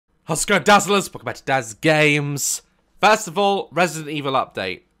How's it going, Dazzlers? Welcome back to Daz Games. First of all, Resident Evil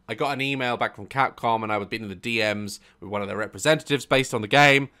update. I got an email back from Capcom and I was been in the DMs with one of their representatives based on the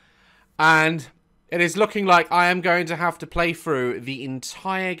game. And it is looking like I am going to have to play through the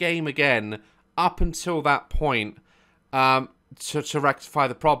entire game again up until that point to rectify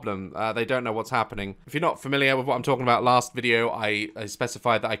the problem. They don't know what's happening. If you're not familiar with what I'm talking about, last video I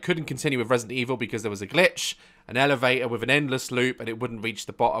specified that I couldn't continue with Resident Evil because there was a glitch, an elevator with an endless loop, and it wouldn't reach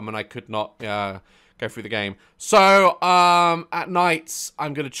the bottom and I could not go through the game. So at nights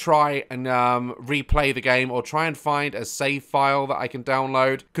I'm going to try and replay the game or try and find a save file that I can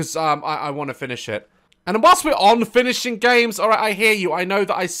download because I want to finish it. And whilst we're on finishing games, alright, I hear you. I know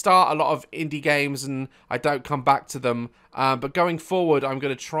that I start a lot of indie games and I don't come back to them. But going forward, I'm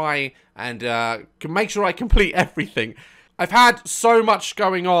going to try and make sure I complete everything. I've had so much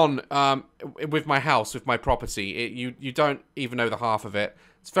going on with my house, with my property. You don't even know the half of it.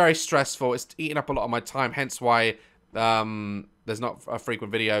 It's very stressful. It's eating up a lot of my time, hence why there's not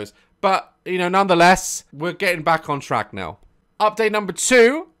frequent videos. But, you know, nonetheless, we're getting back on track now. Update number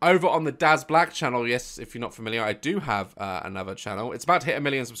 2, over on the Daz Black channel. Yes, if you're not familiar, I do have another channel. It's about to hit 1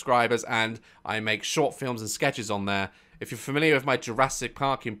 million subscribers, and I make short films and sketches on there. If you're familiar with my Jurassic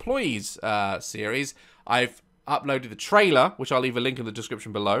Park Employees series, I've uploaded the trailer, which I'll leave a link in the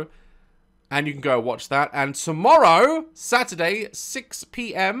description below. And you can go watch that. And tomorrow, Saturday, 6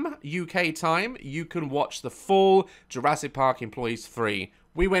 PM UK time, you can watch the full Jurassic Park Employees 3.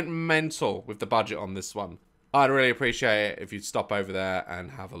 We went mental with the budget on this one. I'd really appreciate it if you'd stop over there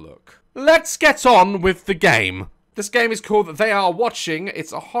and have a look. Let's get on with the game. This game is called They Are Watching.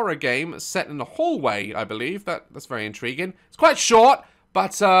 It's a horror game set in a hallway, I believe. That's very intriguing. It's quite short,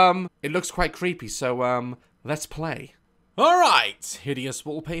 but it looks quite creepy, so let's play. Alright, hideous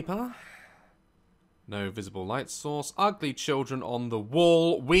wallpaper. No visible light source. Ugly children on the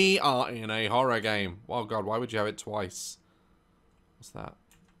wall. We are in a horror game. Oh god, why would you have it twice? What's that?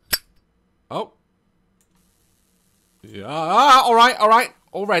 Oh. Yeah, alright.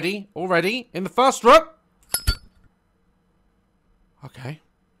 Already. In the first room. Okay.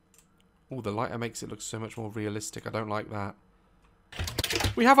 Oh, the lighter makes it look so much more realistic. I don't like that.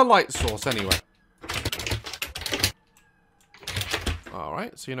 We have a light source anyway.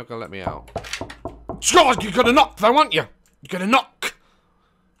 Alright, so you're not gonna let me out. God, you're gonna knock though, aren't you? You're gonna knock.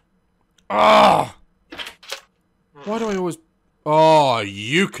 Ah! Why do I always... Oh,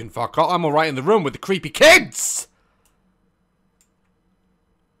 you can fuck off. I'm alright in the room with the creepy kids!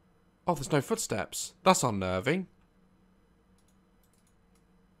 Oh, there's no footsteps. That's unnerving.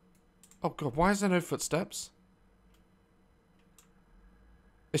 Oh god, why is there no footsteps?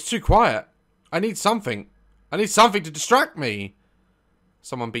 It's too quiet. I need something. I need something to distract me.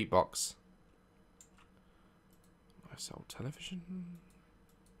 Someone beatbox. Nice old television.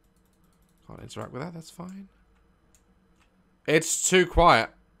 Can't interact with that, that's fine. It's too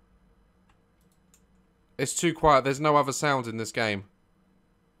quiet. It's too quiet. There's no other sounds in this game.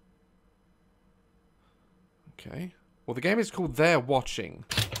 Okay. Well, the game is called They're Watching.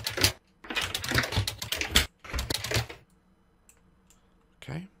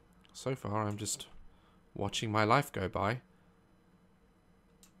 Okay. So far, I'm just watching my life go by.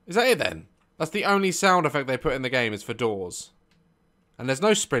 Is that it then? That's the only sound effect they put in the game is for doors. And there's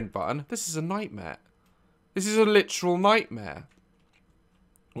no sprint button. This is a nightmare. This is a literal nightmare.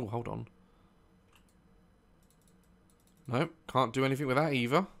 Oh, hold on. Nope. Can't do anything with that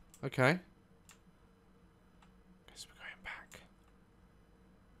either. Okay. Guess we're going back.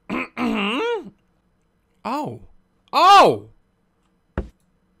 Oh. Oh!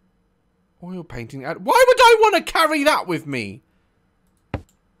 Oil painting. Why would I want to carry that with me?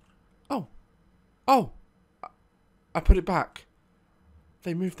 Oh. Oh. I put it back.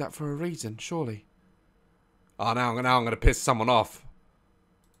 They moved that for a reason, surely. Oh, now I'm going to piss someone off.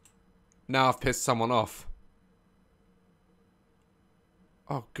 Now I've pissed someone off.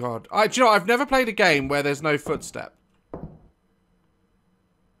 Oh, God. Do you know, I've never played a game where there's no footstep.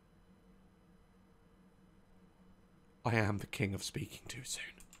 I am the king of speaking too soon.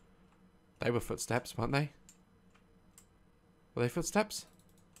 They were footsteps, weren't they? Were they footsteps?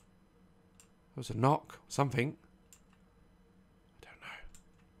 There was a knock. Something.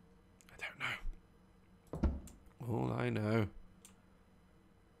 All I know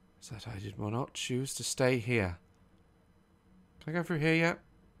is that I did not choose to stay here. Can I go through here yet?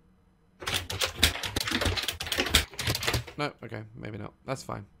 No, okay, maybe not. That's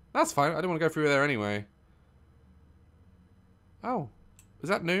fine. That's fine. I didn't want to go through there anyway. Oh, is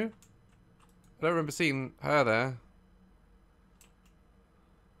that new? I don't remember seeing her there.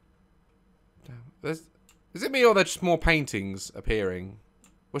 Damn. Is it me or there's just more paintings appearing?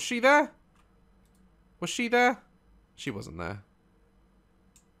 Was she there? Was she there? She wasn't there.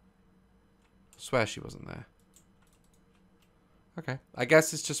 I swear she wasn't there. Okay. I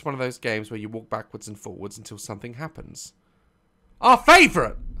guess it's just one of those games where you walk backwards and forwards until something happens. Our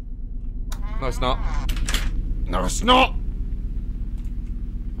favourite! No, it's not. No, it's not!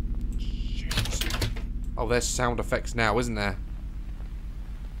 Shit. Oh, there's sound effects now, isn't there?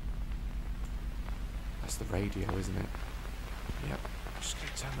 That's the radio, isn't it? Yep. I'm just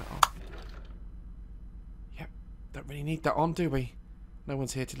gonna turn that on. Yep. Don't really need that on, do we? No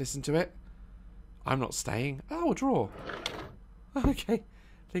one's here to listen to it. I'm not staying. Oh, a drawer. Okay.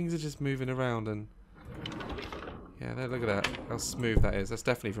 Things are just moving around and... Yeah, look at that. How smooth that is. That's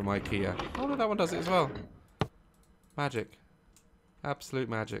definitely from IKEA. Oh, no, that one does it as well. Magic. Absolute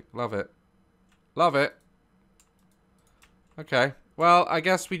magic. Love it. Love it. Okay. Well, I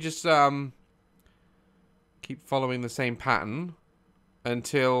guess we just keep following the same pattern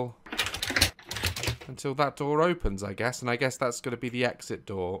until that door opens, I guess. And I guess that's going to be the exit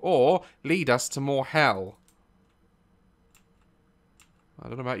door. Or lead us to more hell. I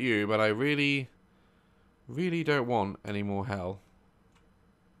don't know about you, but I really don't want any more hell.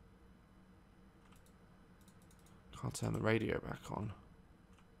 Can't turn the radio back on.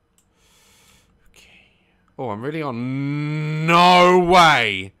 Okay. Oh, I'm really on. No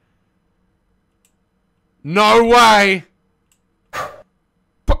way! No way!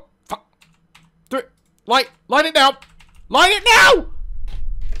 Do it! Light it now! Light it now!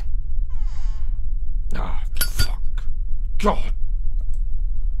 Ah, oh, fuck. God.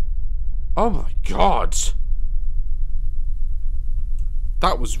 Oh my God.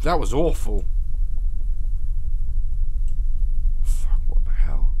 That was awful. Fuck, what the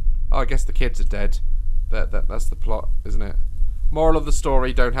hell? Oh, I guess the kids are dead. That's the plot, isn't it? Moral of the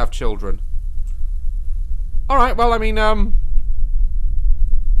story, don't have children. Alright, well, I mean,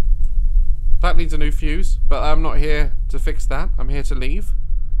 that needs a new fuse, but I'm not here to fix that. I'm here to leave.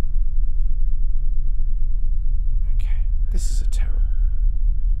 Okay, this is a terrible...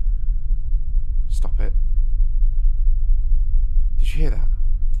 Stop it. Did you hear that?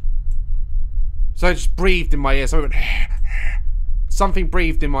 So I just breathed in my ear. So I went... Something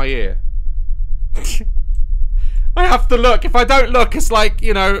breathed in my ear. I have to look. If I don't look, it's like,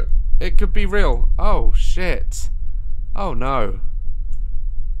 you know, it could be real. Oh, shit. Oh, no.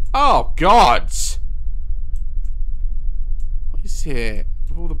 Oh, God. What is here?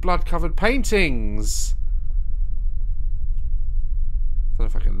 With all the blood-covered paintings. I don't know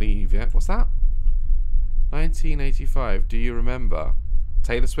if I can leave yet. What's that? 1985. Do you remember?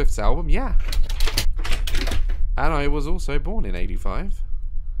 Taylor Swift's album? Yeah. And I was also born in 85.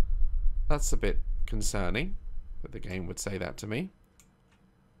 That's a bit concerning that the game would say that to me.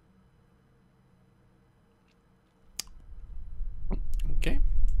 Okay.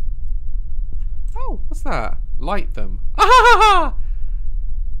 Oh, what's that? Light them. Ah ha ha!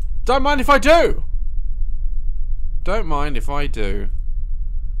 Don't mind if I do. Don't mind if I do.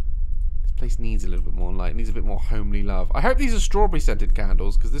 This place needs a little bit more light. It needs a bit more homely love. I hope these are strawberry scented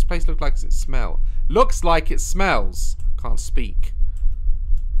candles because this place looks like it smells. Looks like it smells. Can't speak.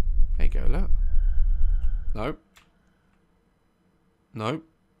 There you go, look. Nope. Nope.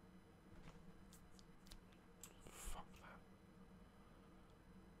 Fuck that.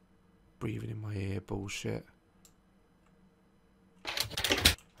 Breathing in my ear bullshit.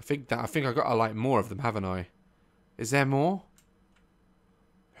 I think I got to light more of them, haven't I? Is there more?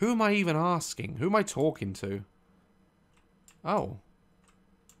 Who am I even asking? Who am I talking to? Oh.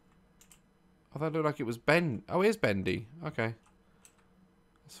 I thought it looked like it was Ben. Oh, it is Bendy. Okay.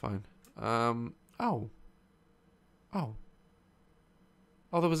 That's fine. Oh. Oh.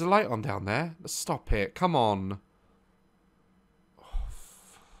 Oh, there was a light on down there. Let's stop it. Come on. Oh,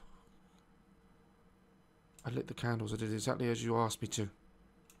 I lit the candles. I did exactly as you asked me to.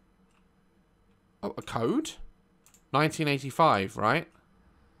 Oh, a code? 1985, right?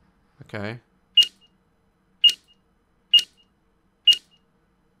 Okay.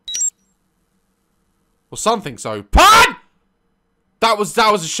 Well, something so. Pun! That was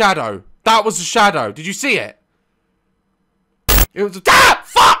a shadow. That was a shadow. Did you see it? It was a... Ah!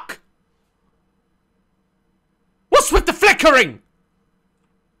 Fuck! What's with the flickering?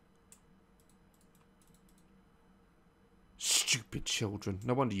 Stupid children.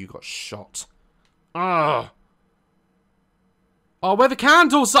 No wonder you got shot. Ugh. Oh, where are the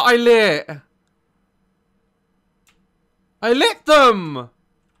candles that I lit? I lit them!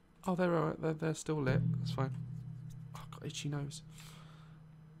 Oh, they're alright. They're still lit. That's fine. Oh, I've got itchy nose.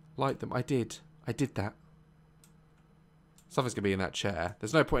 Light them. I did that. Something's going to be in that chair.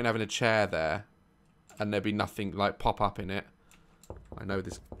 There's no point in having a chair there and there'd be nothing, like, pop up in it. I know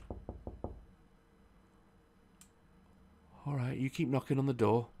this. Alright, you keep knocking on the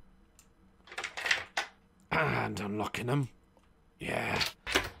door. And unlocking them. Yeah.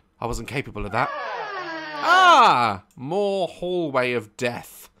 I wasn't capable of that. Ah! More hallway of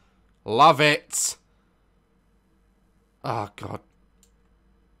death. Love it. Oh, God.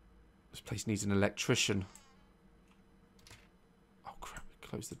 This place needs an electrician. Oh, crap.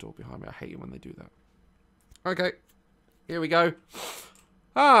 Close the door behind me. I hate it when they do that. Okay. Here we go.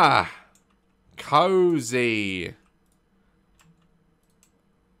 Ah. Cozy.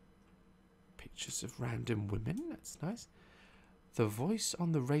 Pictures of random women. That's nice. The voice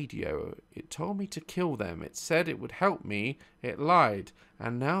on the radio. It told me to kill them. It said it would help me. It lied.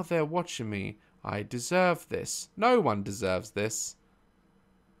 And now they're watching me. I deserve this. No one deserves this.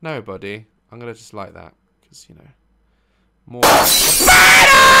 Nobody. I'm going to just like that. Because, you know. More.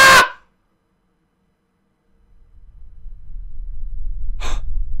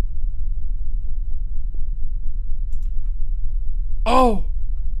 Oh!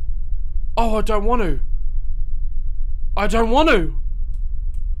 Oh, I don't want to. I don't want to.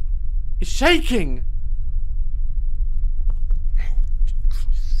 It's shaking.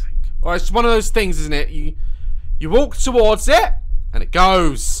 Alright, it's one of those things, isn't it? You walk towards it, and it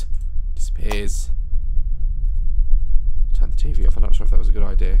goes. Disappears. Turn the TV off. I'm not sure if that was a good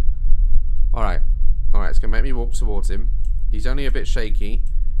idea. Alright. Alright, it's going to make me walk towards him. He's only a bit shaky.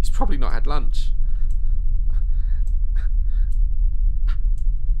 He's probably not had lunch.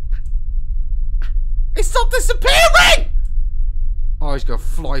 It's not disappearing! Oh, he's going to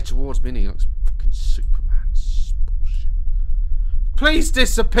fly towards me and he looks fucking Superman. Bullshit. Please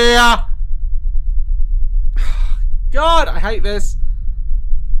disappear! God, I hate this.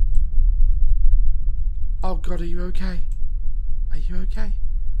 Oh, God, are you okay? Are you okay?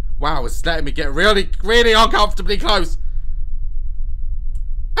 Wow, it's letting me get really, really uncomfortably close.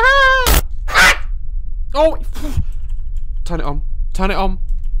 Ah! Ah! Oh! Turn it on. Turn it on.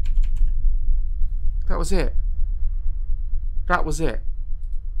 That was it. That was it.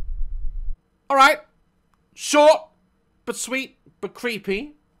 Alright. Short, but sweet, but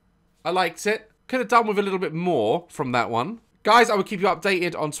creepy. I liked it. Could have done with a little bit more from that one. Guys, I will keep you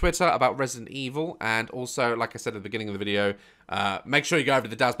updated on Twitter about Resident Evil. And also, like I said at the beginning of the video, make sure you go over to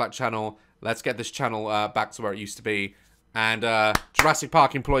the Daz Black channel. Let's get this channel back to where it used to be. And Jurassic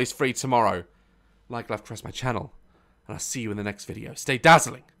Park employees free tomorrow. Like, love, cross my channel. And I'll see you in the next video. Stay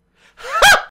dazzling.